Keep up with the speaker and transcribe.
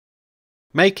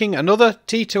Making another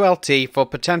T2LT for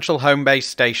potential home base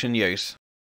station use.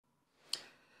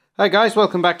 Hey guys,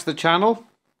 welcome back to the channel.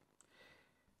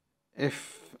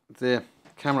 If the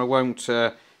camera won't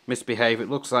misbehave, it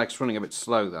looks like it's running a bit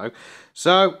slow though.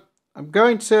 So I'm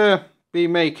going to be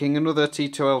making another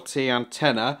T2LT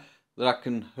antenna that I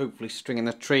can hopefully string in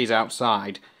the trees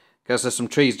outside, because there's some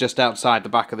trees just outside the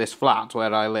back of this flat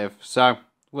where I live. So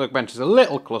workbench is a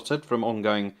little cluttered from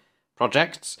ongoing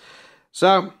projects.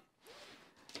 So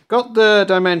got the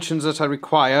dimensions that I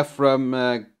require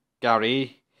from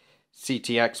Gary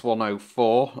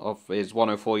CTX104 of his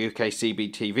 104 UK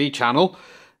CBTV channel,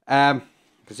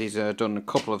 because he's done a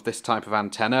couple of this type of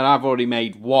antenna. I've already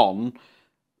made one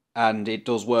and it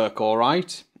does work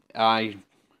alright. I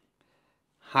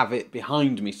have it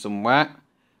behind me somewhere,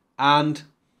 and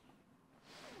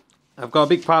I've got a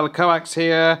big pile of coax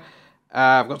here.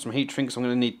 I've got some heat shrink, so I'm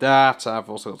going to need that. I've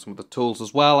also got some of the tools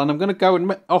as well, and I'm going to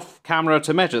go off camera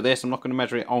to measure this. I'm not going to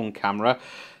measure it on camera.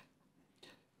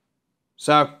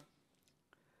 So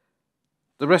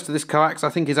the rest of this coax I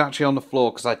think is actually on the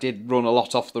floor, because I did run a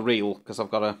lot off the reel, because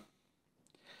I've got a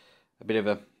bit of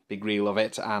a big reel of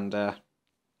it, and I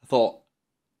thought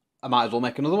I might as well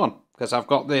make another one, because I've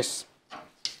got this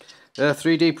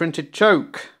 3D printed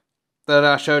choke that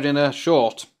I showed in a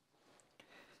short.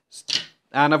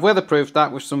 And I've weatherproofed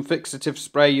that with some fixative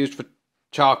spray used for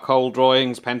charcoal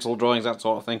drawings, pencil drawings, that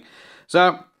sort of thing. So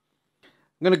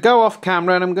I'm going to go off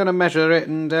camera and I'm going to measure it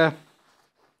and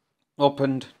up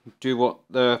and do what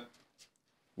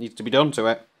needs to be done to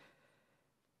it.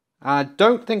 I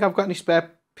don't think I've got any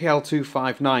spare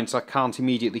PL259, so I can't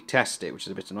immediately test it, which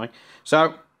is a bit annoying.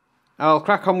 So I'll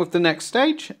crack on with the next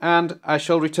stage and I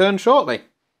shall return shortly.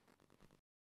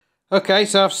 Okay,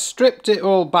 so I've stripped it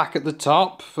all back at the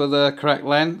top for the correct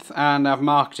length, and I've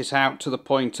marked it out to the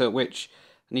point at which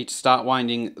I need to start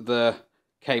winding the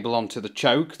cable onto the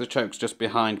choke. The choke's just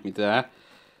behind me there.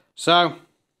 So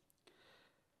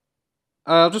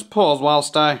I'll just pause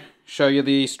whilst I show you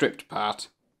the stripped part.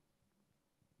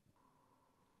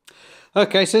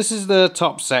 Okay, so this is the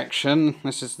top section.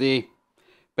 This is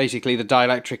basically the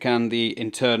dielectric and the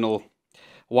internal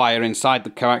wire inside the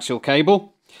coaxial cable.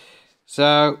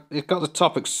 So it's got the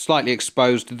top slightly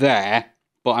exposed there,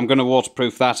 but I'm going to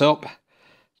waterproof that up.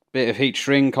 Bit of heat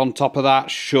shrink on top of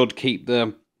that should keep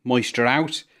the moisture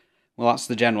out. Well, that's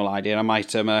the general idea. I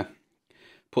might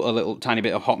put a little tiny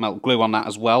bit of hot melt glue on that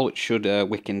as well, which should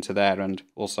wick into there and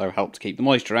also help to keep the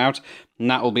moisture out. And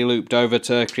that will be looped over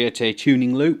to create a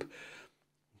tuning loop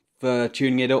for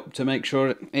tuning it up to make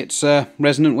sure it's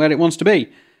resonant where it wants to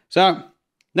be. So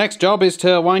next job is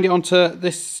to wind it onto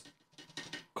this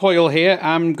coil here.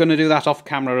 I'm going to do that off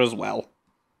camera as well.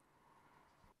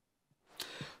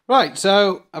 Right,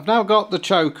 so I've now got the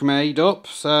choke made up,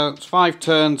 so it's 5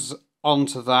 turns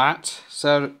onto that.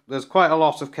 So there's quite a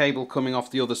lot of cable coming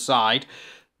off the other side,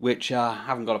 which I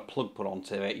haven't got a plug put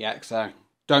onto it yet, because I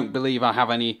don't believe I have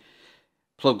any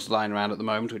plugs lying around at the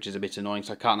moment, which is a bit annoying,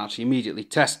 so I can't actually immediately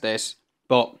test this.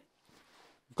 But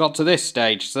I've got to this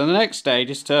stage, so the next stage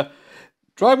is to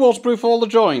dry waterproof all the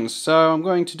joins, so I'm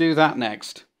going to do that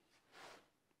next.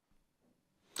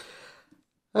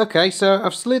 Okay, so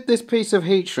I've slid this piece of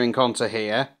heat shrink onto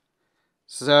here.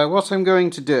 So what I'm going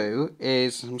to do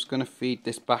is, I'm just going to feed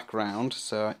this back round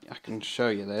so I can show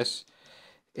you this,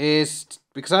 is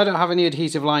because I don't have any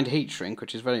adhesive lined heat shrink,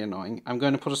 which is very annoying, I'm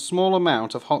going to put a small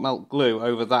amount of hot melt glue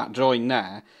over that join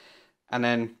there and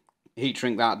then heat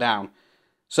shrink that down.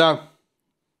 So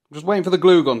I'm just waiting for the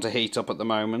glue gun to heat up at the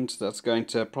moment. That's going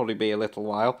to probably be a little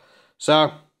while. So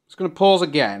I'm just going to pause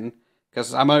again,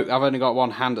 because I've only got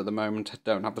one hand at the moment. I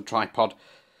don't have the tripod.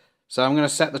 So I'm going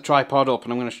to set the tripod up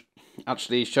and I'm going to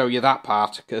actually show you that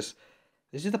part, because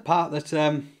this is the part that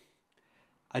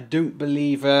I don't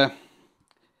believe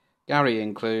Gary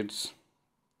includes.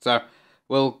 So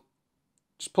we'll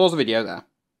just pause the video there.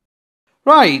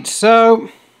 Right, so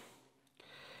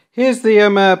here's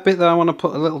the bit that I want to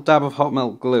put a little dab of hot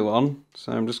melt glue on.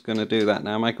 So I'm just going to do that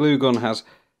now. My glue gun has,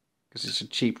 because it's a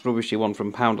cheap rubbishy one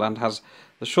from Poundland, has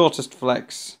the shortest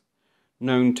flex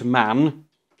known to man.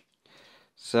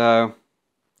 So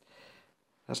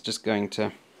that's just going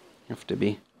to have to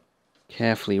be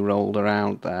carefully rolled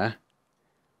around there.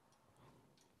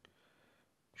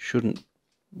 Shouldn't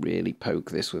really poke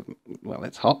this with, well,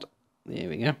 it's hot. There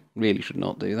we go. Really should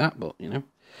not do that, but you know,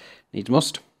 needs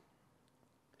must.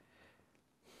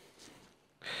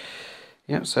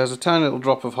 Yep, so there's a tiny little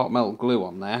drop of hot melt glue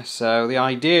on there. So the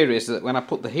idea is that when I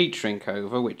put the heat shrink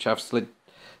over, which I've slid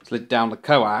down the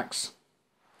coax,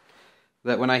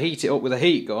 that when I heat it up with a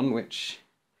heat gun, which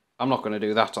I'm not going to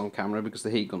do that on camera because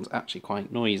the heat gun's actually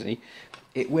quite noisy,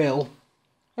 it will,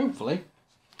 hopefully,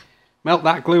 melt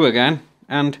that glue again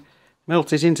and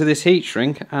melt it into this heat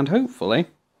shrink and hopefully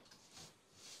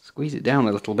squeeze it down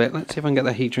a little bit. Let's see if I can get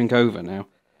the heat shrink over now.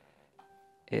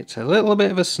 It's a little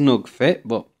bit of a snug fit,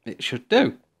 but it should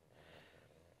do.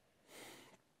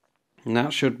 And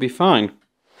that should be fine.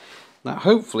 That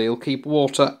hopefully will keep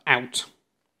water out.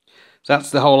 So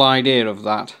that's the whole idea of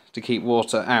that, to keep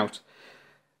water out.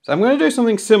 So I'm going to do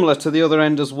something similar to the other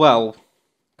end as well,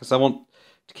 because I want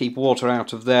to keep water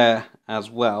out of there as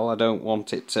well. I don't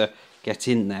want it to get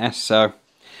in there, so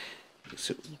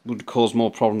it would cause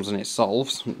more problems than it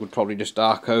solves. It would probably just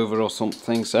arc over or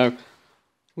something. So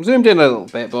I'm zoomed in a little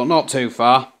bit, but not too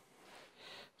far.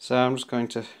 So I'm just going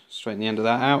to straighten the end of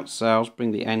that out. So I'll just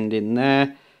bring the end in there.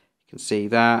 You can see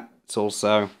that. It's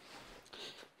also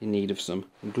in need of some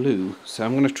glue. So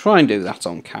I'm going to try and do that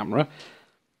on camera.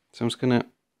 So I'm just going to,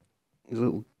 a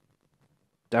little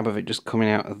dab of it just coming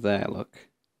out of there, look.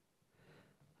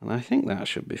 And I think that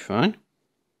should be fine.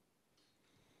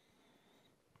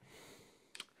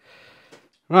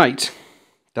 Right,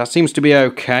 that seems to be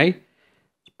okay.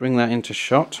 Let's bring that into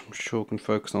shot. I'm sure we can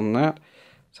focus on that.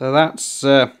 So that's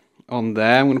on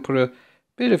there. I'm going to put a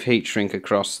bit of heat shrink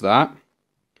across that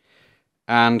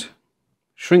and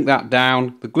shrink that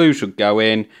down. The glue should go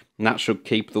in and that should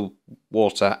keep the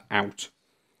water out.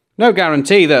 No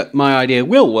guarantee that my idea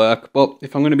will work, but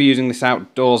if I'm going to be using this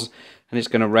outdoors and it's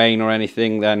going to rain or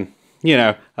anything, then, you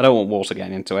know, I don't want water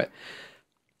getting into it.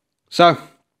 So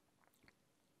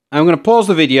I'm going to pause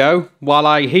the video while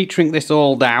I heat shrink this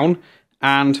all down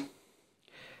and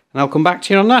I'll come back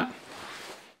to you on that.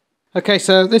 Okay,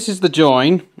 so this is the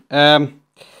join. Not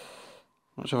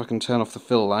sure if I can turn off the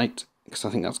fill light because I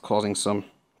think that's causing some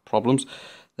problems.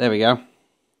 There we go.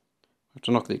 I have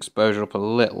to knock the exposure up a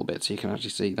little bit so you can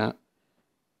actually see that.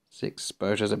 The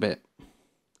exposure's a bit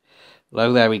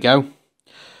low. There we go.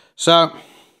 So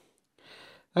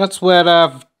that's where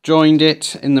I've joined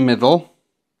it in the middle.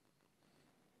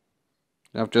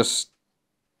 I've just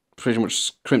pretty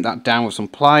much crimped that down with some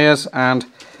pliers, and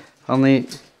on the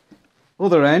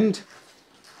other end,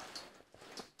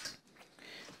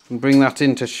 and bring that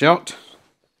into shot.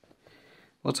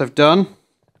 What I've done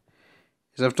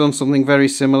is I've done something very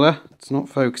similar. It's not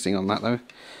focusing on that though,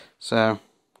 so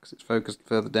because it's focused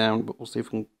further down, but we'll see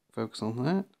if we can focus on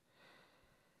that.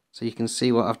 So you can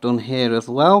see what I've done here as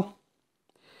well.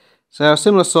 So a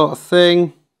similar sort of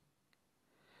thing.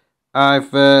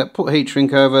 I've put heat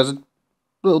shrink over, there's a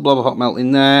little blob of hot melt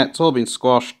in there. It's all been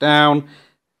squashed down,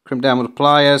 crimped down with the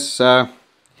pliers, so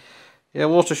yeah,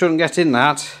 water shouldn't get in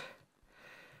that.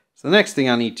 So the next thing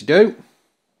I need to do,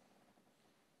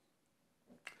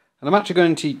 and I'm actually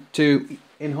going to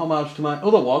in homage to my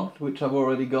other one, which I've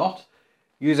already got,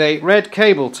 use a red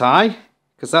cable tie,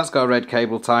 because that's got a red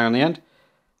cable tie on the end.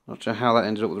 Not sure how that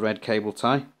ended up with a red cable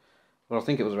tie. Well, I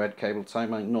think it was a red cable tie,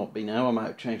 might not be now, I might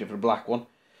have changed it for a black one.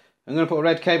 I'm going to put a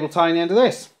red cable tie on the end of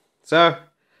this. So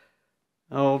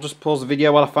I'll just pause the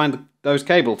video while I find those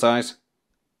cable ties.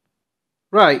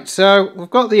 Right, so we've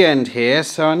got the end here,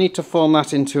 so I need to form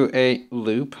that into a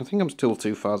loop. I think I'm still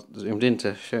too far zoomed in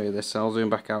to show you this, so I'll zoom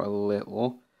back out a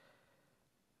little.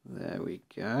 There we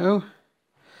go.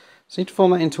 So I need to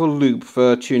form that into a loop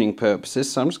for tuning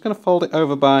purposes, so I'm just going to fold it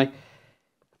over by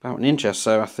about an inch or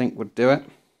so, I think would do it.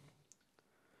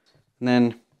 And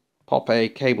then pop a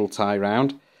cable tie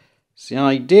round. So the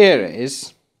idea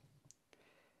is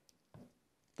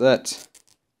that,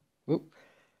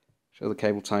 so the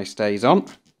cable tie stays on.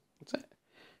 That's it.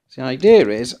 So the idea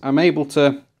is I'm able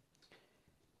to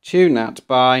tune that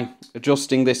by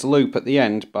adjusting this loop at the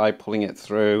end by pulling it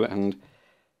through, and I'll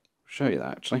show you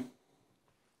that actually.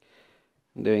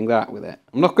 I'm doing that with it.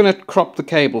 I'm not going to crop the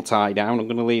cable tie down, I'm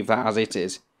going to leave that as it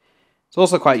is. It's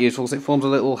also quite useful because it forms a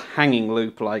little hanging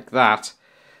loop like that.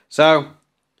 So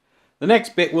the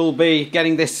next bit will be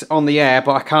getting this on the air,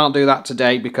 but I can't do that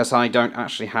today because I don't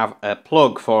actually have a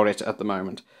plug for it at the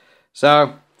moment.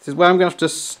 So this is where I'm going to have to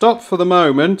stop for the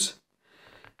moment,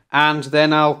 and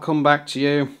then I'll come back to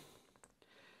you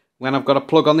when I've got a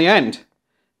plug on the end.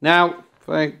 Now, if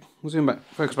I zoom back,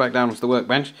 focus back down to the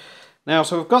workbench. Now,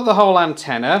 so we've got the whole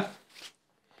antenna,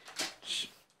 which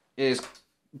is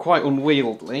quite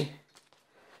unwieldy.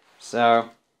 So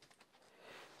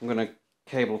I'm going to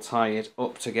cable tie it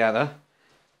up together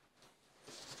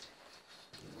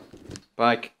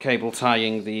by cable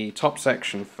tying the top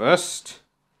section first,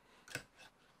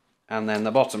 and then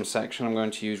the bottom section. I'm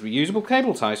going to use reusable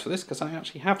cable ties for this because I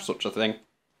actually have such a thing.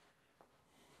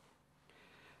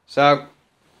 So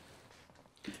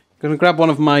I'm going to grab one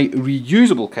of my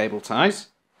reusable cable ties.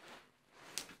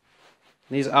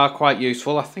 These are quite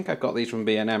useful. I think I got these from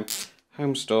B&M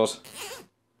Home Stores.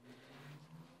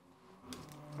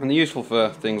 and they're useful for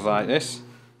things like this.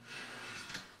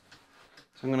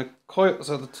 So I'm going to coil,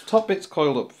 so the top bit's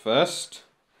coiled up first.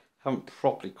 Haven't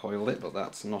properly coiled it, but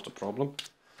that's not a problem.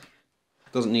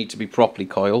 Doesn't need to be properly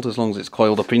coiled as long as it's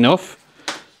coiled up enough.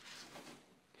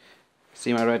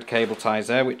 See my red cable ties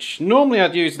there, which normally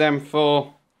I'd use them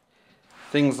for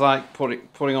things like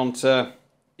putting onto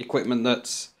equipment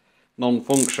that's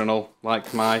non-functional,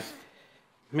 like my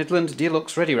Midland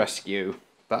Deluxe Ready Rescue.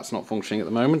 That's not functioning at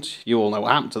the moment. You all know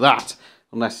what happened to that,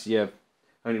 unless you've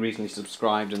only recently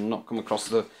subscribed and not come across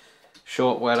the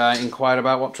short where I inquired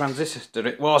about what transistor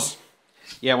it was.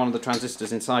 Yeah, one of the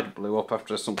transistors inside blew up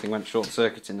after something went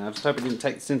short-circuiting. I just hope it didn't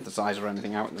take the synthesizer or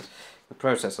anything out in the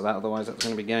process of that, otherwise that's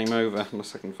going to be game over,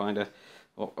 unless I can find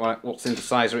what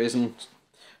synthesizer it is and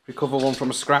recover one from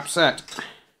a scrap set.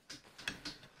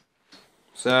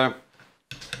 So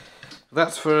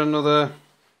that's for another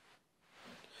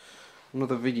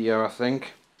video, I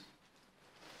think.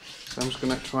 So I'm just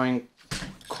going to try and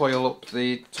coil up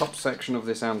the top section of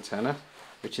this antenna,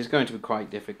 which is going to be quite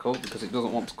difficult because it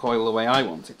doesn't want to coil the way I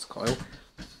want it to coil,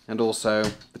 and also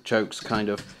the choke's kind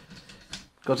of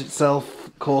got itself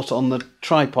caught on the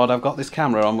tripod I've got this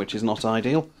camera on, which is not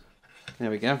ideal.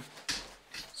 There we go.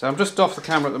 So I'm just off the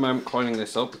camera at the moment coiling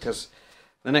this up because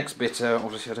the next bit,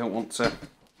 obviously I don't want to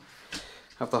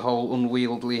have the whole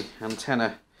unwieldy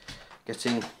antenna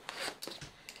getting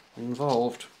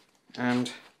involved,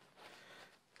 and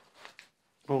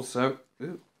also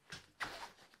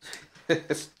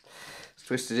it's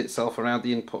twisted itself around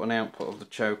the input and output of the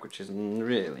choke, which is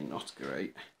really not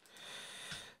great.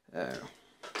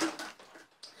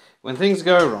 When things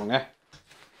go wrong,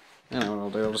 you know what I'll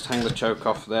do, I'll just hang the choke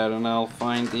off there and I'll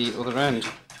find the other end.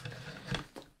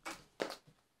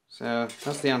 So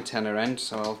that's the antenna end,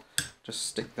 so I'll just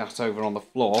stick that over on the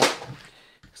floor.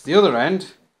 Because the other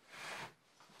end,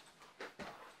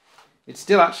 it's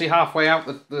still actually halfway out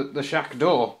the shack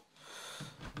door.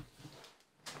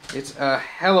 It's a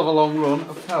hell of a long run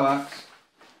of coax.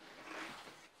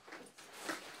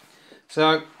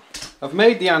 So I've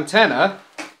made the antenna,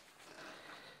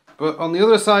 but on the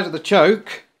other side of the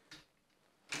choke,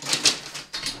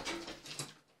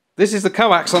 this is the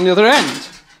coax on the other end.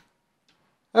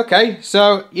 Okay,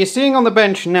 so you're seeing on the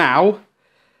bench now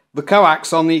the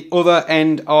coax on the other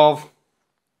end of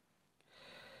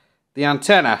the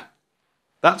antenna.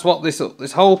 That's what this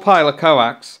whole pile of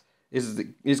coax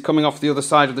is coming off the other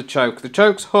side of the choke. The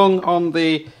choke's hung on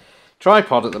the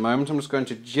tripod at the moment. I'm just going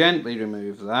to gently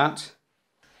remove that.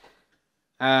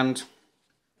 And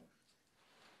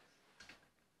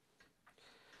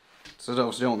so I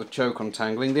obviously don't want the choke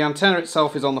untangling. The antenna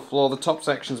itself is on the floor. The top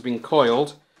section's been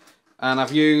coiled, and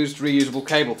I've used reusable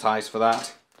cable ties for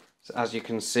that. So as you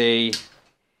can see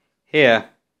here.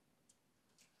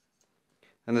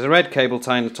 And there's a red cable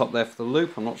tie in the top there for the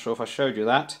loop. I'm not sure if I showed you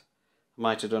that. I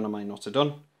might have done, I might not have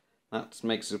done. That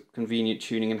makes a convenient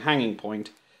tuning and hanging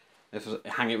point if I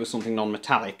hang it with something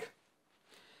non-metallic.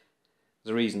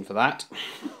 There's a reason for that.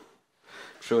 I'm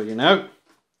sure you know.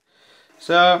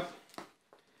 So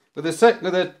with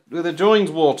the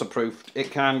joins waterproofed,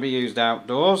 it can be used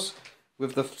outdoors.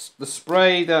 With the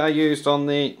spray that I used on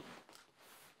the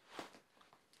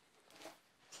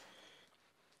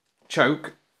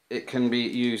choke, it can be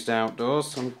used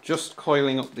outdoors. So I'm just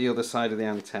coiling up the other side of the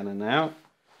antenna now.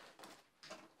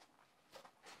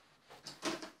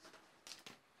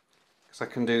 Because I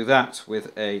can do that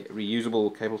with a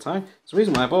reusable cable tie. It's the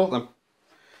reason why I bought them.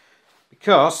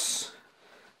 Because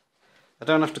I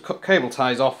don't have to cut cable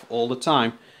ties off all the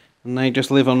time. And they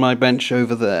just live on my bench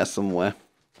over there somewhere.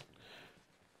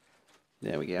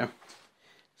 There we go.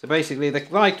 So basically they're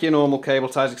like your normal cable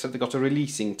ties, except they've got a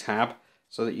releasing tab,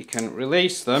 so that you can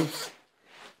release them,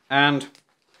 and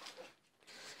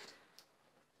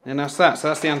that's that. So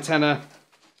that's the antenna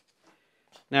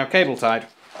now cable tied.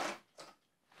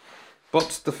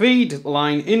 But the feed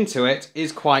line into it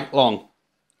is quite long.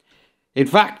 In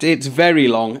fact, it's very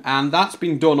long, and that's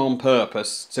been done on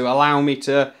purpose to allow me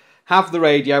to have the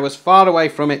radio as far away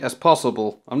from it as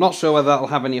possible. I'm not sure whether that'll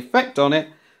have any effect on it,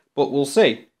 but we'll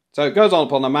see. So it goes on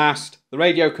up on the mast. The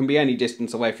radio can be any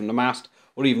distance away from the mast,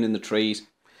 or even in the trees,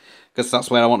 because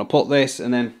that's where I want to put this,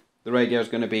 and then the radio is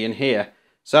going to be in here.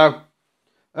 So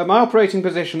at my operating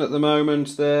position at the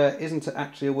moment, there isn't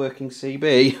actually a working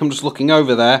CB. I'm just looking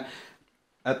over there.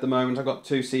 At the moment I've got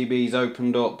two CBs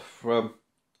opened up from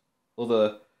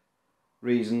other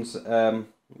reasons.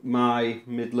 My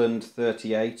Midland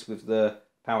 38 with the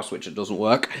power switch that doesn't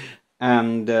work,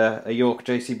 and a York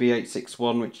JCB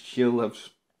 861, which you'll have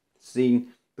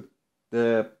seen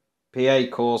the PA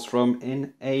cores from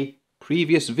in a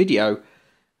previous video.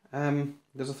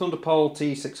 There's a Thuderpole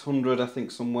T-600, I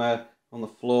think, somewhere on the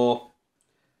floor.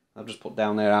 I've just put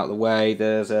down there out of the way.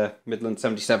 There's a Midland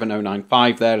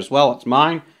 77095 there as well. That's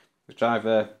mine, which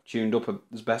I've tuned up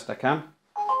as best I can.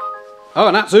 Oh,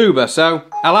 and that's Uber, so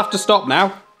I'll have to stop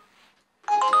now.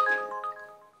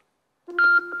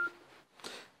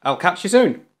 I'll catch you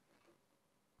soon.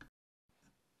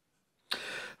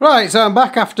 Right, so I'm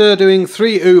back after doing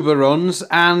 3 Uber runs,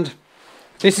 and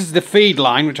this is the feed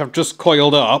line, which I've just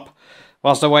coiled up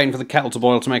whilst I'm waiting for the kettle to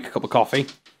boil to make a cup of coffee.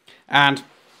 And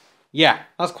yeah,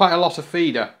 that's quite a lot of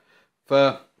feeder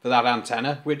for that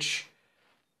antenna, which,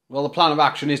 well, the plan of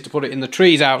action is to put it in the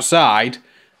trees outside,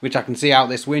 which I can see out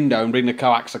this window, and bring the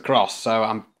coax across. So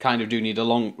I kind of do need a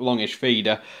longish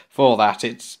feeder for that.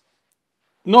 It's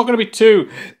not going to be too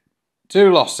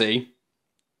lossy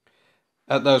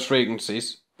at those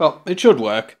frequencies, but it should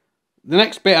work. The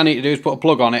next bit I need to do is put a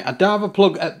plug on it. I don't have a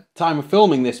plug at the time of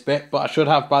filming this bit, but I should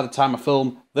have by the time I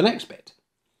film the next bit.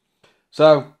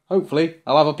 So hopefully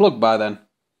I'll have a plug by then.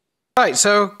 Right,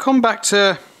 so come back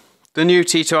to the new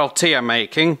T2LT I'm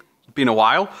making. It's been a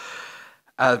while.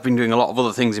 I've been doing a lot of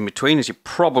other things in between, as you're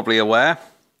probably aware,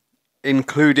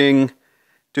 including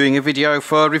doing a video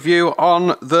for review on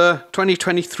the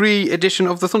 2023 edition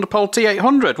of the Thuderpole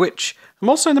T-800, which I'm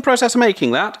also in the process of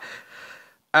making that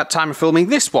at time of filming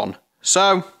this one.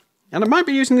 So, and I might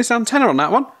be using this antenna on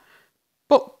that one,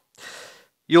 but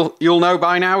you'll know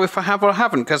by now if I have or I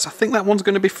haven't, because I think that one's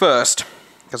going to be first.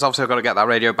 Because obviously I've got to get that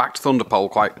radio back to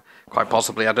Thuderpole quite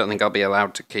possibly. I don't think I'll be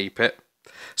allowed to keep it.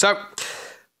 So,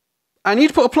 I need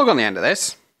to put a plug on the end of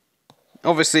this.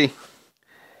 Obviously,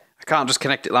 I can't just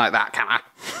connect it like that, can I?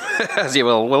 As you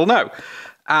will know.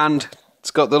 And it's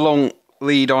got the long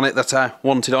lead on it that I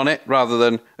wanted on it, rather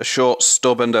than a short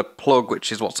stub and a plug,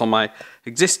 which is what's on my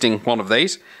existing one of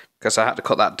these, because I had to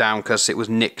cut that down because it was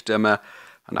nicked, and I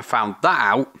found that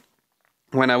out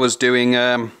when I was doing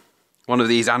one of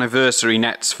these anniversary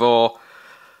nets for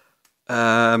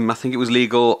I think it was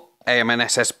legal AMN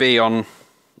SSB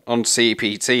on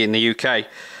CPT in the UK.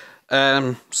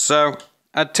 So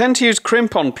I tend to use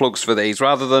crimp-on plugs for these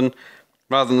rather than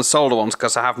the solder ones,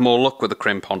 because I have more luck with the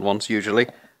crimp-on ones usually.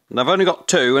 And I've only got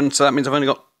 2, and so that means I've only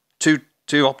got two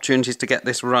opportunities to get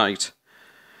this right.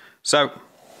 So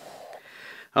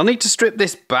I'll need to strip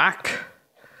this back.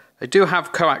 I do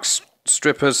have coax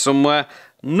strippers somewhere.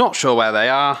 Not sure where they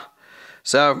are.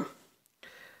 So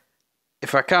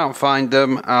if I can't find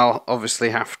them, I'll obviously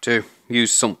have to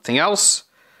use something else.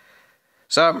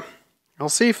 So I'll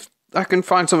see if I can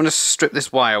find something to strip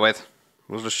this wire with.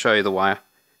 We'll just show you the wire.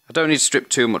 I don't need to strip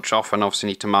too much off, and obviously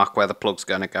need to mark where the plug's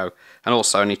going to go. And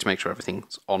also I need to make sure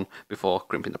everything's on before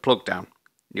crimping the plug down.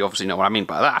 You obviously know what I mean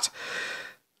by that.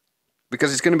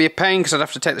 Because it's going to be a pain, because I'd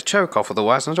have to take the choke off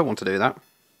otherwise, and I don't want to do that.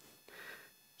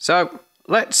 So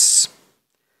let's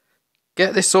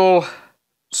get this all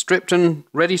stripped and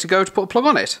ready to go to put a plug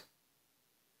on it.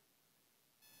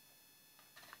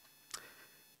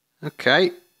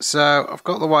 Okay, so I've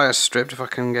got the wire stripped, if I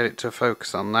can get it to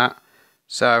focus on that.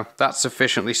 So that's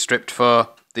sufficiently stripped for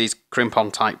these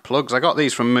crimp-on type plugs. I got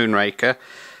these from Moonraker. I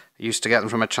used to get them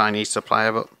from a Chinese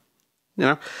supplier, but you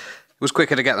know, it was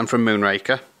quicker to get them from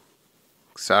Moonraker.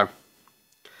 So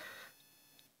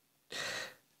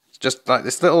it's just like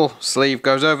this little sleeve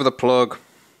goes over the plug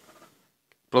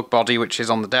body, which is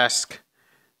on the desk.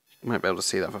 You might be able to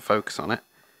see that if I focus on it.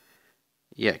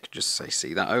 Yeah, I could just say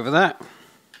see that over there.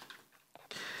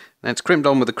 Then it's crimped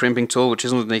on with the crimping tool, which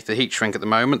is underneath the heat shrink at the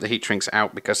moment. The heat shrink's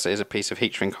out because there's a piece of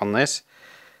heat shrink on this.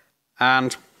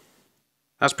 And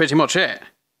that's pretty much it.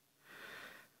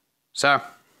 So I've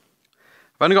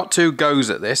only got 2 goes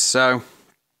at this, so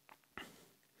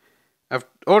I've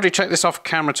already checked this off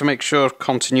camera to make sure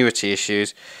continuity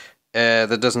issues. There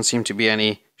doesn't seem to be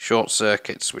any short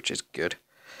circuits, which is good,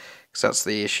 because that's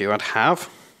the issue I'd have.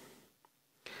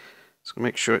 So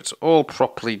make sure it's all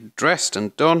properly dressed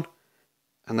and done.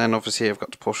 And then obviously I've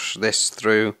got to push this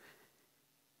through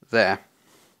there.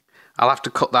 I'll have to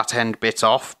cut that end bit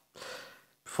off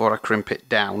before I crimp it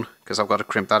down, because I've got to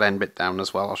crimp that end bit down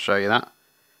as well. I'll show you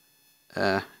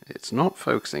that. It's not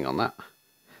focusing on that.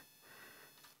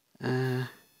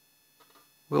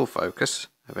 Will focus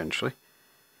eventually.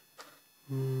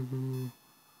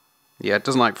 Yeah, it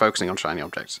doesn't like focusing on shiny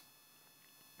objects.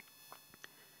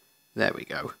 There we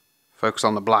go. Focus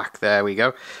on the black, there we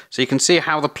go. So you can see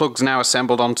how the plug's now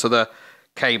assembled onto the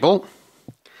cable.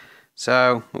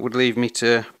 So it would leave me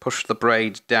to push the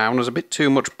braid down. There's a bit too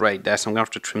much braid there, so I'm going to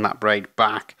have to trim that braid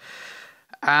back.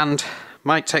 And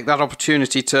might take that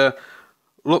opportunity to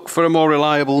look for a more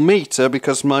reliable meter,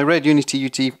 because my Red Unity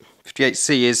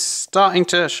 58C is starting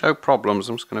to show problems.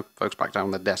 I'm just going to focus back down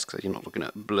on the desk so you're not looking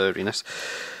at blurriness.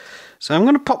 So I'm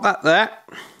going to pop that there,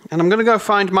 and I'm going to go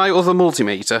find my other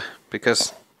multimeter,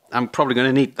 because I'm probably going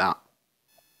to need that.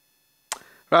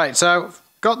 Right, so I've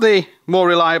got the more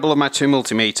reliable of my two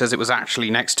multimeters. It was actually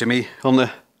next to me on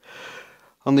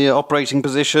the operating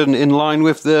position, in line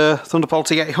with the Thuderpole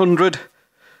T-800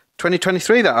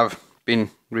 2023 that I've been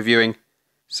reviewing.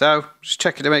 So just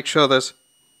checking to make sure there's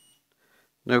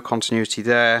no continuity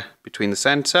there between the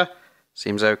centre.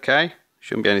 Seems okay.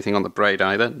 Shouldn't be anything on the braid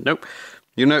either. Nope.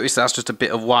 You'll notice that's just a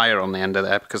bit of wire on the end of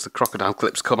there because the crocodile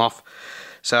clips come off.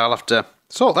 So I'll have to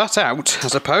sort that out, I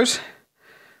suppose.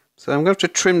 So I'm going to have to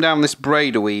trim down this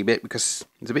braid a wee bit because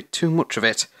there's a bit too much of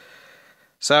it.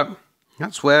 So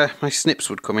that's where my snips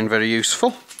would come in very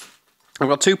useful. I've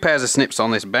got two pairs of snips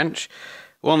on this bench.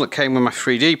 One that came with my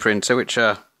 3D printer, which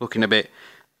are looking a bit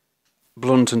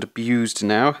blunt and abused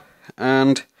now.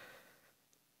 And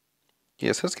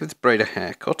yes, let's give this braid a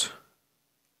haircut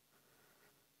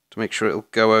to make sure it'll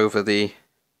go over the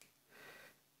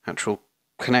actual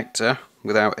connector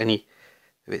without any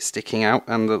of it sticking out,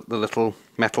 and the little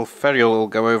metal ferrule will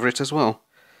go over it as well.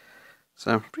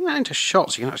 So bring that into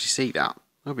shot so you can actually see that.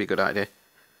 That would be a good idea.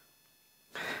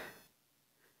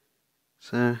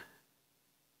 So,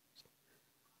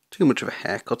 too much of a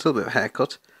haircut, a little bit of a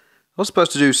haircut. I was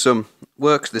supposed to do some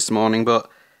work this morning, but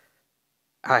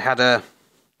I had a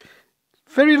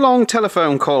very long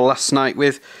telephone call last night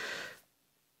with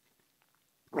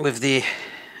the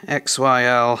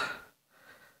XYL,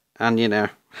 and you know,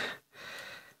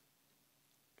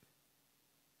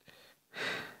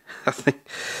 I think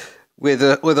with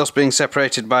us being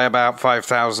separated by about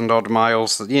 5,000 odd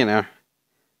miles, you know,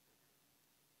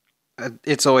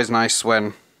 it's always nice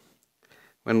when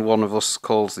one of us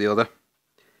calls the other.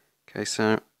 Okay,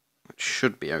 so it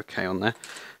should be okay on there.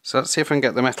 So let's see if I can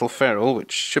get the metal ferrule,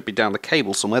 which should be down the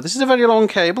cable somewhere. This is a very long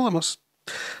cable. I must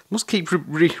keep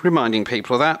reminding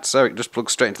people of that. So it just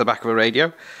plugs straight into the back of a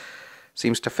radio.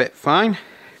 Seems to fit fine.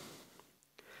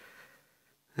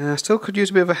 Still could use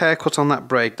a bit of a haircut on that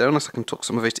braid though, unless I can tuck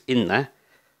some of it in there.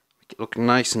 Make it look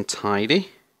nice and tidy.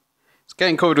 It's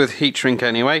getting covered with heat shrink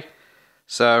anyway.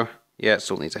 So yeah, it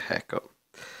still needs a haircut.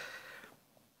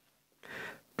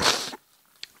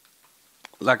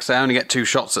 Like I say, I only get two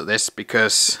shots at this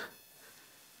because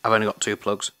I've only got two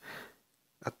plugs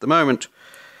at the moment.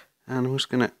 And I'm just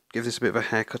going to give this a bit of a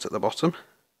haircut at the bottom.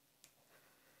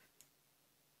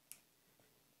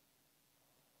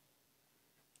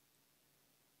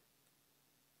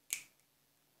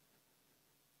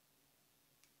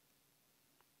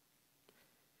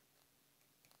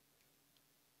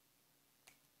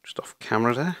 Just off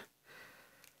camera there.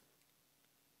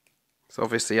 So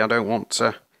obviously I don't want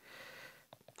to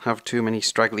have too many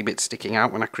straggly bits sticking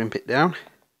out when I crimp it down.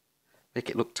 Make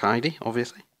it look tidy,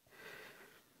 obviously.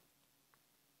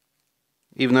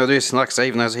 Even though there's, like I say,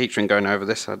 even though there's a heat shrink going over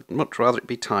this, I'd much rather it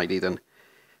be tidy than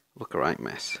look a right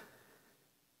mess.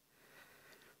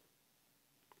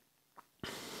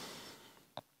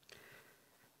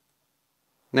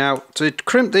 Now, to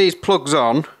crimp these plugs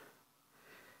on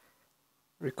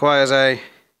requires a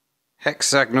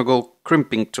hexagonal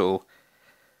crimping tool,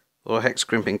 or a hex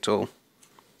crimping tool.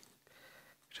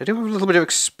 I do have a little bit of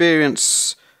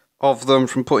experience of them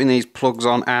from putting these plugs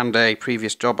on and a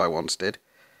previous job I once did.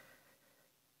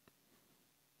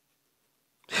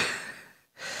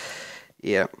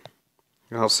 Yeah,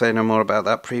 I'll say no more about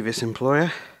that previous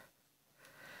employer.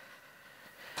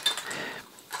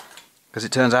 Because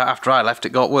it turns out after I left it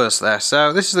got worse there.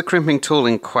 So this is the crimping tool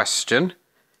in question.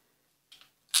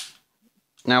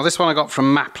 Now this one I got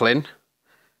from Maplin.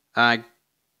 I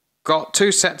got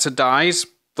two sets of dies.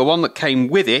 The one that came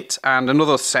with it and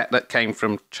another set that came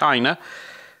from China,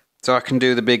 so I can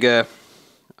do the bigger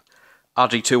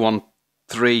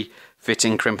RG213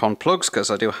 fitting crimp-on plugs, because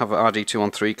I do have an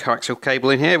RG213 coaxial cable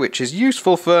in here, which is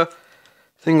useful for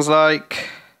things like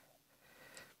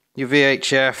your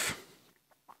VHF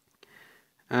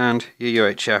and your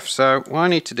UHF. So what I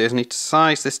need to do is I need to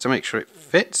size this to make sure it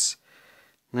fits.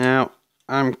 Now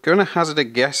I'm going to hazard a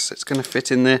guess it's going to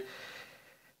fit in the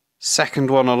second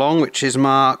one along, which is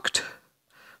marked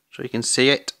so you can see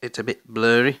it. It's a bit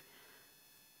blurry.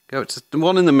 Go to the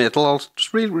one in the middle. I'll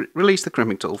just release the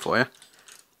crimping tool for you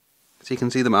so you can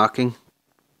see the marking.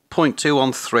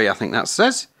 0.213 I think that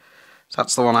says. So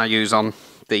that's the one I use on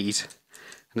these,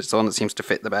 and it's the one that seems to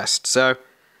fit the best. So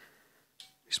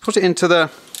just put it into the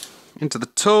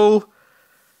tool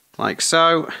like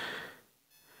so.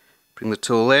 Bring the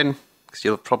tool in, because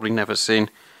you'll have probably never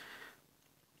seen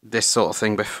this sort of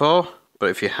thing before, but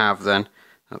if you have, then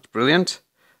that's brilliant.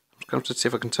 I'm just going to see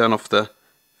if I can turn off the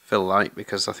fill light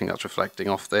because I think that's reflecting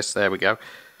off this. There we go.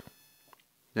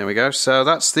 There we go. So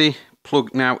that's the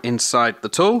plug now inside the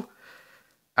tool.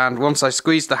 And once I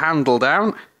squeeze the handle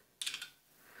down,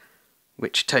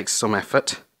 which takes some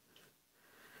effort,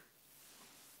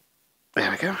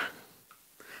 there we go.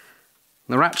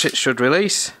 The ratchet should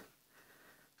release,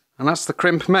 and that's the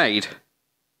crimp made.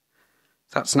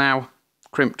 That's now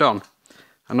crimped on.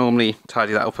 I normally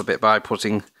tidy that up a bit by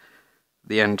putting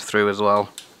the end through as well.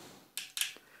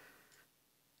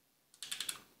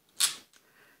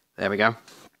 There we go.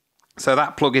 So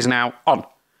that plug is now on.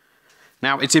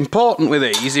 Now it's important with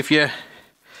these, if you're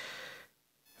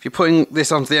putting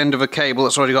this onto the end of a cable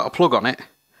that's already got a plug on it,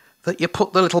 that you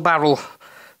put the little barrel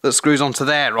that screws onto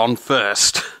there on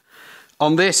first.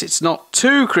 On this it's not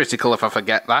too critical if I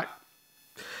forget that,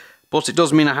 but it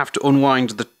does mean I have to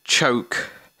unwind the choke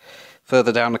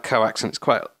further down the coax, and it's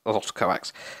quite a lot of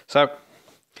coax. So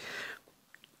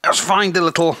let's find the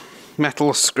little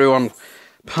metal screw-on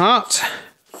part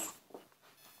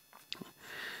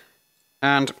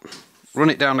and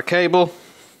run it down the cable,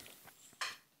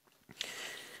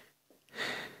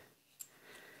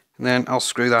 and then I'll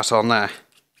screw that on there.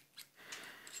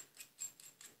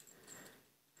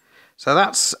 So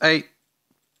that's a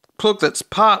plug that's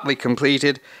partly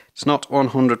completed. It's not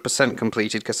 100%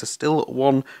 completed because there's still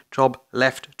one job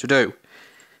left to do.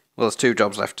 Well, there's two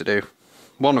jobs left to do.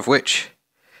 One of which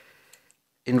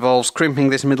involves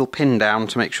crimping this middle pin down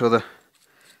to make sure the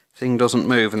thing doesn't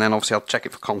move, and then obviously I'll check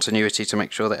it for continuity to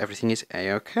make sure that everything is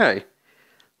a-okay.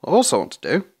 What I also want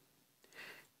to do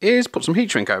is put some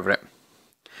heat shrink over it.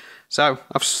 So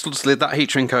I've slid that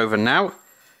heat shrink over now.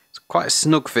 It's quite a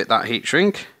snug fit, that heat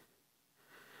shrink.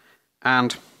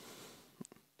 And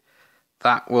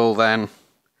that will then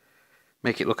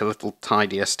make it look a little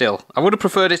tidier still. I would have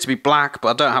preferred it to be black, but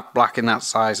I don't have black in that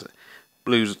size.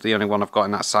 Blue's the only one I've got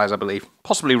in that size, I believe.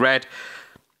 Possibly red,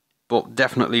 but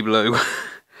definitely blue.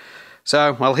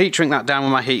 So I'll heat shrink that down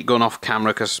with my heat gun off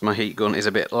camera because my heat gun is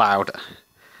a bit loud.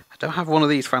 I don't have one of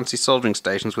these fancy soldering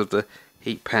stations with the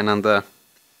heat pen and the...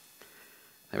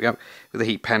 There we go. With the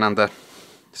heat pen and the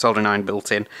soldering iron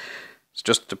built in. It's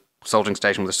just a soldering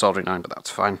station with a soldering iron, but that's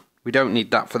fine. We don't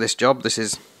need that for this job. This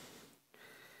is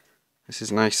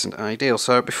nice and ideal.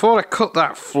 So before I cut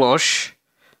that flush,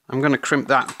 I'm going to crimp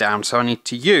that down. So I need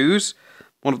to use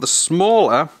one of the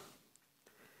smaller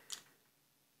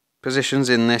positions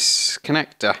in this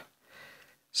connector.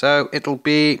 So it'll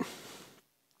be,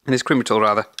 in this crimper tool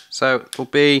rather. So it'll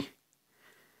be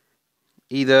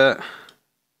either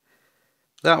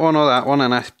that one or that one,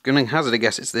 and I'm going to hazard a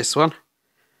guess it's this one.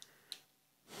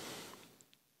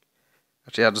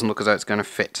 Actually, that doesn't look as though it's going to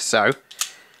fit, so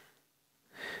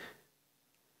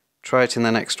try it in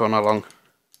the next one along.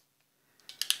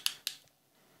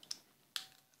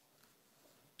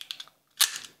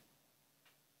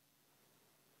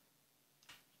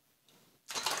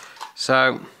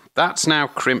 So that's now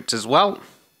crimped as well.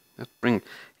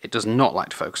 It does not like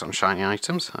to focus on shiny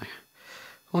items. One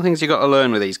of the things you've got to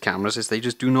learn with these cameras is they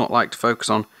just do not like to focus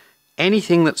on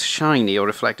anything that's shiny or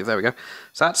reflective. There we go.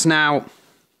 So that's now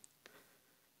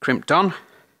crimped on.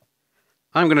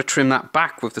 I'm going to trim that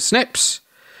back with the snips,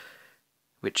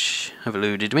 which have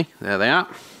eluded me. There they are.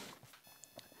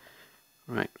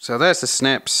 Right, so there's the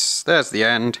snips, there's the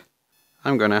end.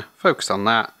 I'm going to focus on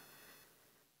that,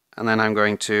 and then I'm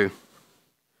going to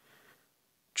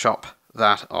chop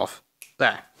that off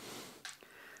there.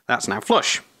 That's now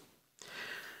flush.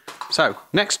 So,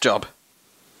 next job.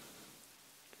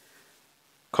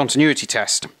 Continuity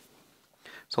test.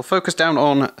 So I'll focus down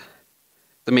on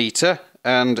the meter,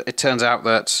 and it turns out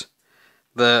that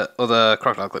the other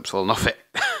crocodile clips will not fit.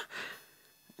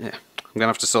 Yeah, I'm going to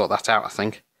have to sort that out, I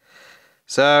think.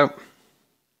 So,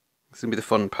 this is going to be the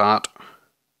fun part.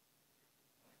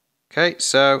 Okay,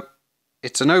 so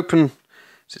it's an open,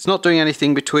 so it's not doing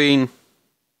anything between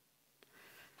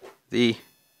the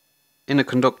inner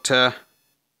conductor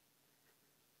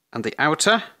and the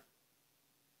outer.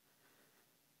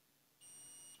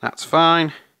 That's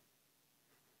fine.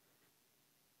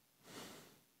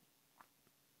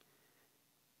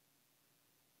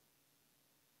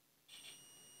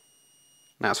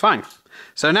 That's fine.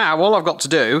 So now all I've got to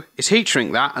do is heat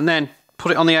shrink that and then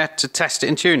put it on the air to test it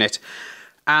and tune it.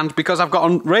 And because I've got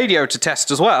a radio to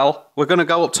test as well, we're going to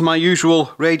go up to my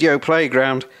usual radio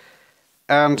playground,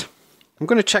 and I'm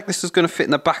going to check this is going to fit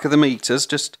in the back of the meters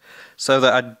just so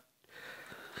that I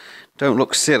don't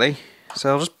look silly. So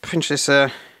I'll just pinch this.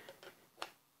 Yeah,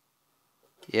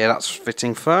 that's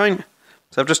fitting fine.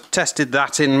 So I've just tested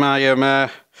that in my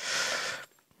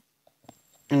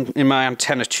in my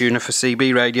antenna tuner for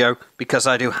CB radio, because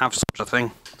I do have such a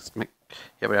thing.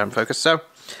 Yeah, we are in focus. So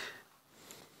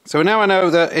So now I know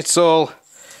that it's all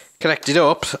connected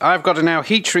up, I've got to now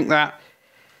heat shrink that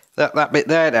bit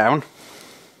there down.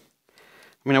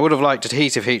 I mean, I would have liked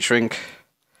adhesive heat shrink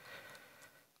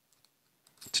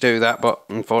to do that, but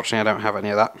unfortunately I don't have any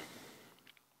of that.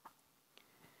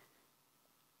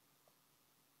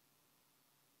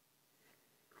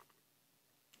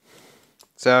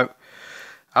 So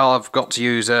I've got to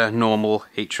use a normal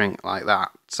heat shrink like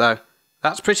that. So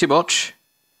that's pretty much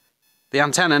the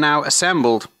antenna now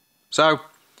assembled. So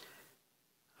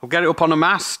I'll get it up on a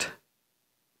mast,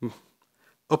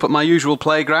 up at my usual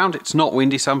playground. It's not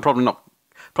windy, so I'm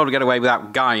probably get away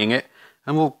without guying it,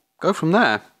 and we'll go from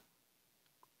there.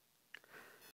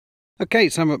 Okay,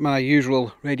 so I'm at my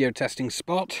usual radio testing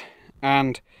spot,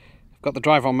 and I've got the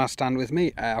drive-on mast stand with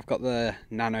me. I've got the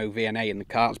Nano VNA in the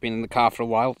car. It's been in the car for a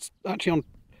while. It's actually on,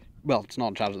 well, it's not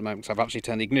on charge at the moment, so I've actually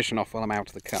turned the ignition off while I'm out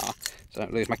of the car, so I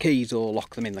don't lose my keys or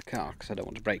lock them in the car, because I don't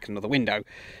want to break another window,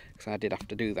 because I did have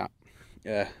to do that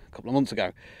a couple of months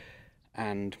ago,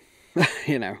 and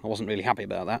you know, I wasn't really happy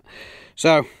about that.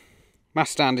 So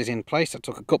mast stand is in place. I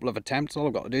took a couple of attempts. All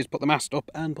I've got to do is put the mast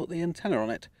up and put the antenna on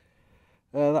it.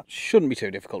 That shouldn't be too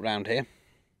difficult round here,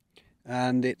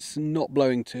 and it's not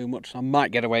blowing too much. I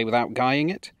might get away without guying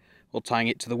it or tying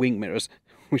it to the wing mirrors,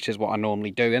 which is what I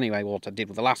normally do anyway, what I did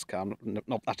with the last car. I've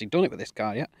not actually done it with this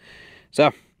car yet.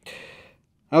 So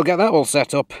I'll get that all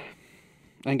set up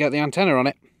and get the antenna on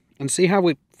it and see how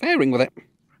we're faring with it.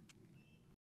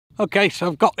 Okay, so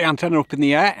I've got the antenna up in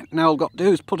the air. Now all I've got to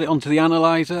do is put it onto the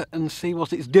analyzer and see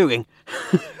what it's doing.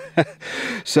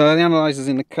 So the analyzer's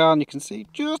in the car, and you can see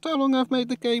just how long I've made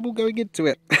the cable going into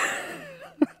it.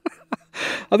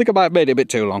 I think I might have made it a bit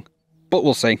too long, but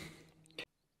we'll see.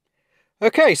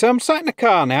 Okay, so I'm sat in the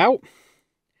car now.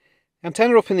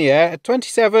 Antenna up in the air at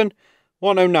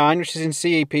 27,109, which is in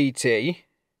CEPT.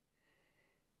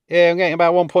 Yeah, I'm getting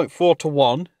about 1.4 to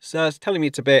 1, so it's telling me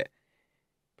it's a bit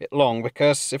long,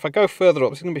 because if I go further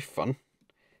up, it's going to be fun.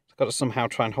 I've got to somehow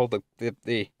try and hold the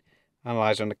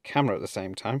analyzer and the camera at the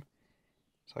same time,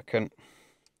 so I can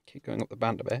keep going up the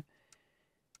band a bit.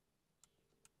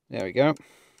 There we go.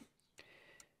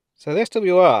 So the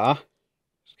SWR,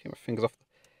 just keep my fingers off.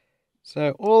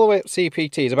 So all the way up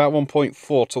CPT is about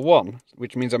 1.4 to 1,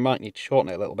 which means I might need to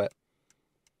shorten it a little bit.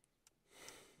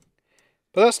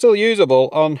 But that's still usable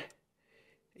on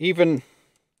even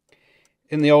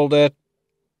in the older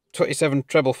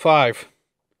 27.555.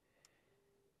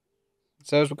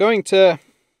 So as we're going to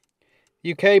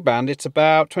UK band, it's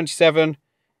about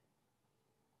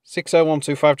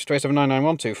 27.60125 to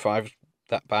 27.99125,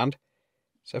 that band.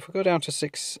 So if we go down to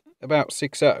about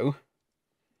 6.0,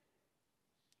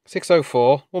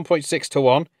 604, 1.6 to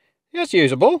 1, yeah, it's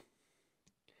usable.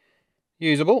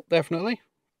 Usable, definitely.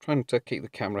 Trying to keep the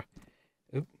camera.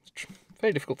 Ooh, it's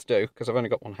very difficult to do because I've only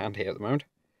got one hand here at the moment.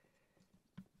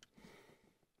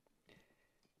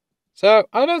 So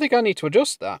I don't think I need to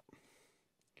adjust that,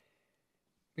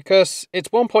 because it's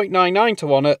 1.99 to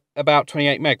 1 at about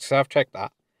 28 megs, so I've checked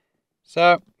that.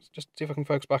 So let's just see if I can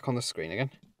focus back on the screen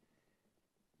again.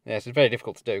 Yes, it's very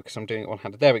difficult to do because I'm doing it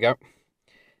one-handed. There we go.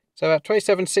 So at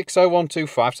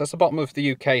 27.60125, so that's the bottom of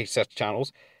the UK set of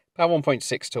channels, about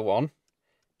 1.6 to 1.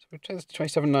 So we take this to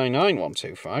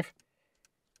 27.99125.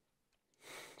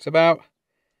 It's about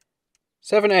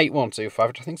 7.8125,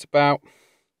 which I think is about,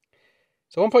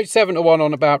 so 1.7 to 1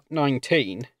 on about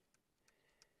 19.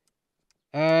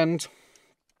 And,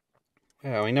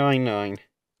 where are we, 99.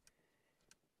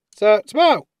 So it's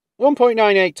about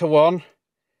 1.98 to 1.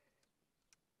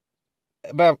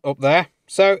 About up there.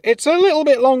 So it's a little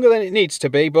bit longer than it needs to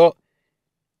be, but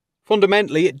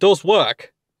fundamentally it does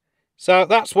work. So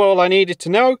that's all I needed to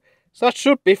know. So that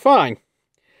should be fine.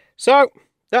 So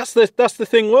that's the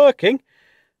thing working.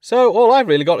 So all I've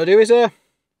really got to do is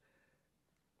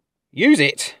use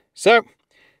it. So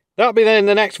that'll be then in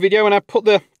the next video when I put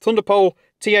the Thuderpole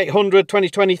T-800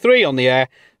 2023 on the air.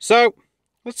 So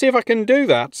let's see if I can do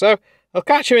that. So I'll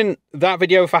catch you in that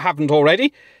video if I haven't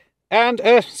already. And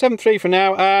 7.3 for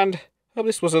now, and hope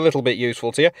this was a little bit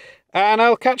useful to you. And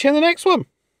I'll catch you in the next one.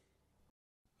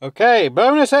 Okay,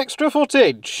 bonus extra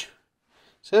footage.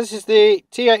 So this is the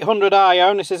T-800 I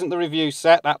own. This isn't the review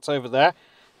set, that's over there.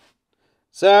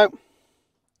 So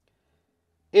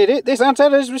this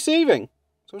antenna is receiving.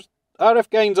 So RF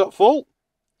gain's up full.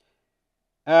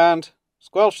 And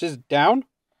squelch is down.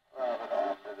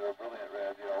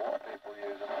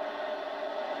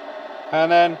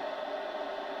 And then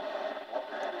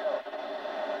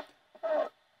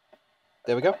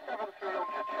there we go.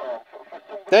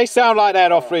 They sound like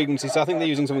they're off frequency, so I think they're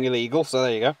using something illegal, so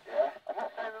there you go.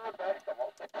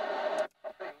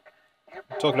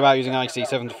 talking about using IC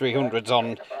 7300s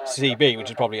on CB, which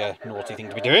is probably a naughty thing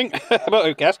to be doing, but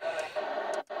who cares?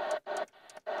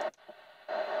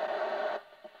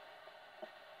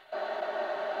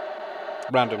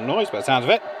 Random noise by the sounds of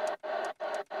it.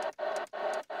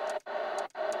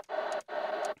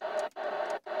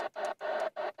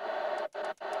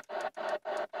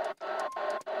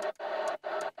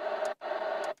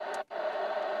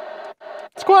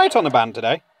 It's quiet on the band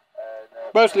today.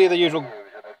 Mostly the usual.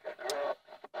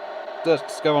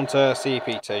 Let's go on to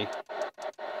CPT.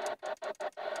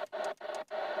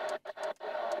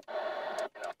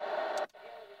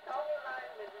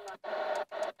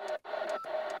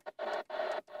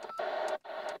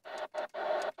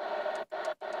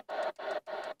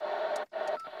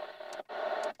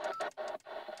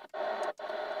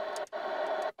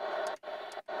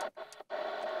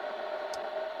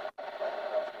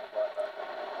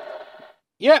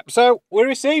 Yep, so we're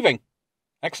receiving.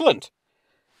 Excellent.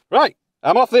 Right,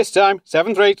 I'm off this time.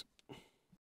 7-3.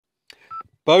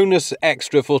 Bonus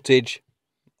extra footage.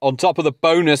 On top of the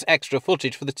bonus extra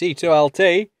footage for the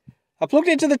T2LT, I plugged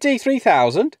it into the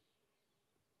T3000.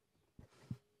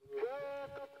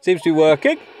 Seems to be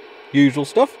working. Usual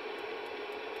stuff.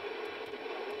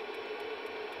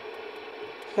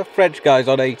 The French guy's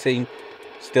on 18.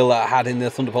 Still had in the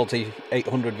Thuderpole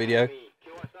T-800 video.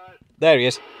 There he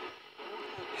is.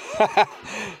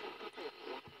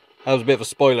 That was a bit of a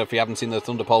spoiler if you haven't seen the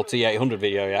Thuderpole T-800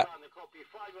 video yet.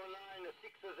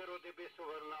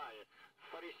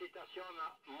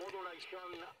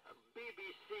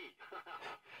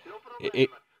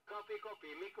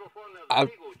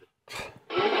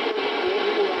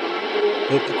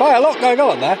 There's quite a lot going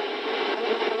on there.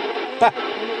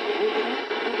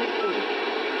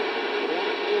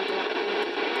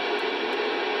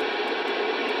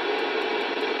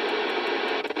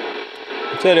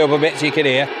 Turn it up a bit so you can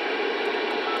hear.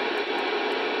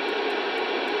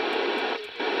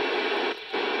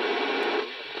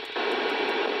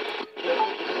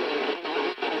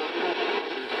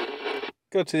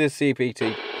 Go to the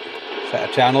CPT set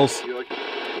of channels.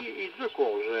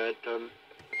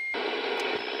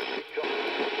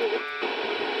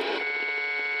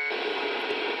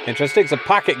 Interesting, it's a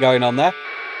packet going on there.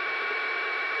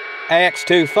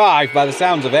 AX25 by the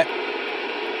sounds of it.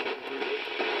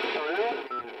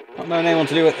 Not known anyone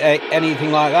to do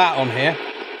anything like that on here.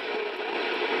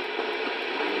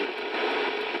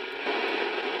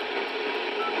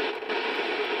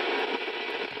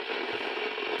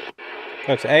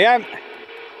 Go to AM.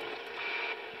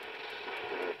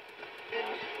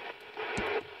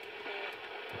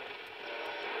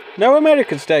 No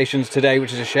American stations today,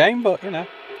 which is a shame, but you know.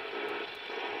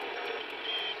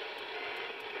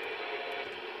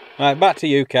 Right, back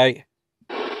to UK.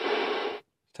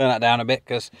 Turn that down a bit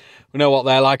because we know what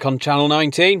they're like on channel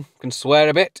 19. Can swear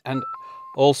a bit and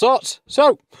all sorts.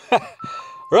 So,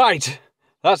 right,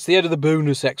 that's the end of the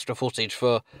bonus extra footage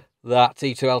for that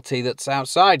T2LT that's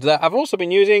outside that I've also been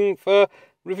using for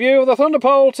review of the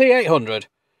Thuderpole T-800.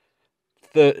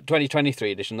 The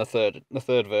 2023 edition, the third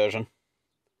version.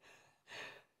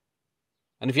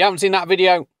 And if you haven't seen that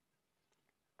video,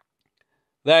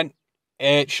 then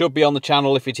it should be on the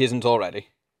channel if it isn't already.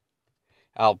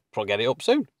 I'll probably get it up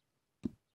soon.